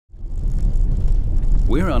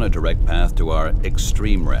We're on a direct path to our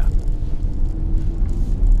extreme ramp.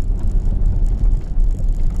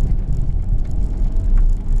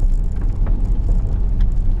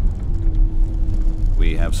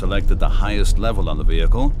 We have selected the highest level on the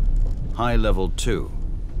vehicle, high level 2.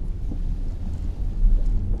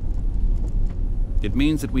 It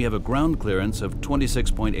means that we have a ground clearance of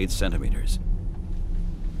 26.8 centimeters.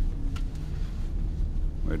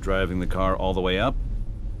 We're driving the car all the way up.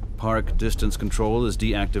 Park distance control is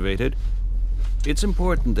deactivated. It's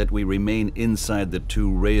important that we remain inside the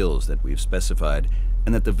 2 rails that we've specified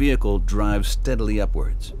and that the vehicle drives steadily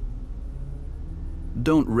upwards.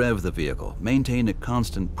 Don't rev the vehicle. Maintain a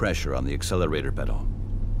constant pressure on the accelerator pedal.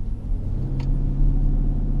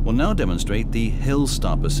 We'll now demonstrate the Hill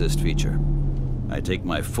Stop Assist feature. I take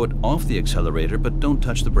my foot off the accelerator but don't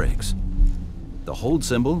touch the brakes. The hold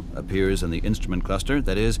symbol appears in the instrument cluster.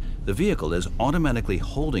 That is, the vehicle is automatically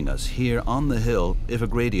holding us here on the hill if a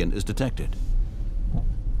gradient is detected.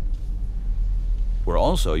 We're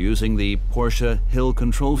also using the Porsche Hill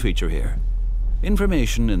Control feature here.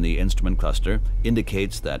 Information in the instrument cluster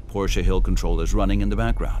indicates that Porsche Hill Control is running in the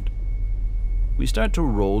background. We start to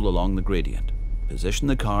roll along the gradient. Position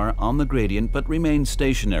the car on the gradient but remain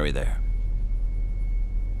stationary there.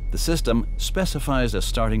 The system specifies a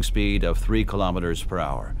starting speed of 3 kilometers per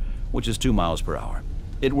hour, which is 2 miles per hour.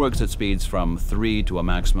 It works at speeds from 3 to a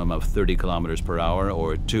maximum of 30 kilometers per hour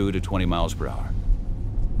or 2 to 20 miles per hour.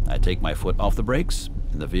 I take my foot off the brakes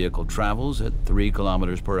and the vehicle travels at 3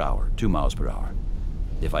 kilometers per hour, 2 miles per hour.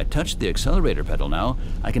 If I touch the accelerator pedal now,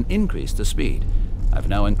 I can increase the speed. I've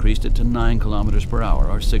now increased it to 9 kilometers per hour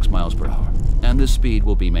or 6 miles per hour, and this speed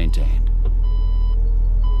will be maintained.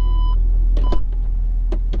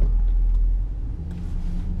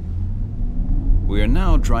 We are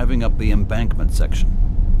now driving up the embankment section.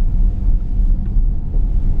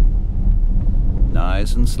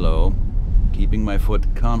 Nice and slow, keeping my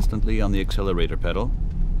foot constantly on the accelerator pedal.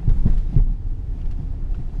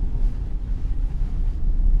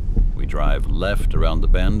 We drive left around the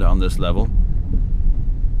bend on this level.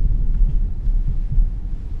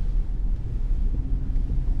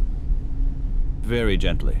 Very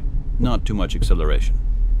gently, not too much acceleration.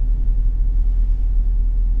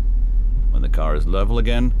 When the car is level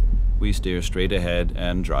again, we steer straight ahead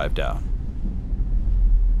and drive down.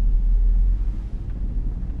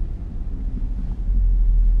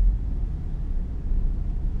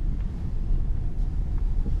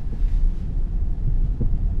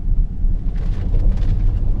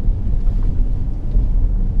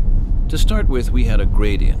 To start with, we had a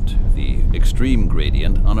gradient, the extreme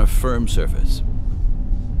gradient, on a firm surface.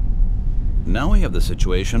 Now we have the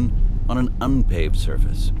situation on an unpaved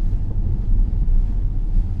surface.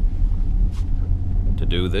 To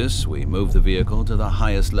do this, we move the vehicle to the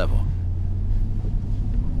highest level.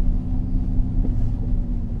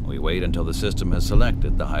 We wait until the system has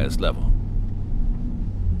selected the highest level.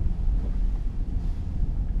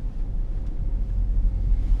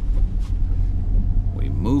 We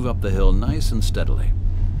move up the hill nice and steadily.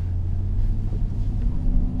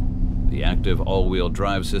 The active all-wheel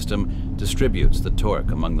drive system distributes the torque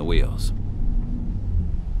among the wheels.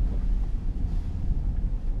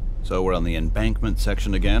 So we're on the embankment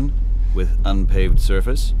section again, with unpaved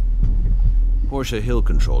surface. Porsche Hill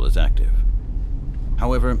Control is active.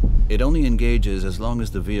 However, it only engages as long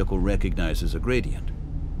as the vehicle recognizes a gradient.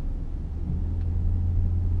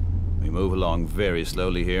 We move along very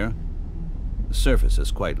slowly here. The surface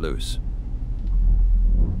is quite loose.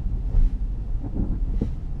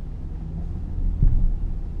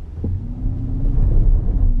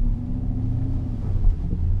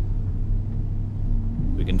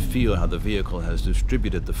 We can feel how the vehicle has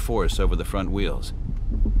distributed the force over the front wheels.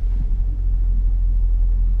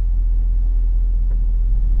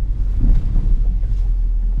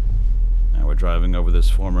 Now we're driving over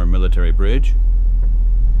this former military bridge.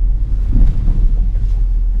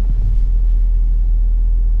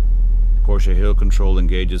 Porsche Hill Control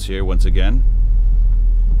engages here once again.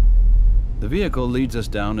 The vehicle leads us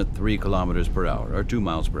down at 3 kilometers per hour or 2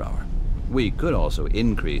 miles per hour. We could also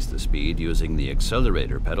increase the speed using the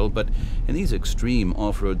accelerator pedal, but in these extreme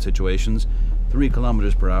off-road situations, 3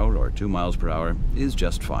 kilometers per hour or 2 miles per hour is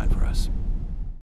just fine for us.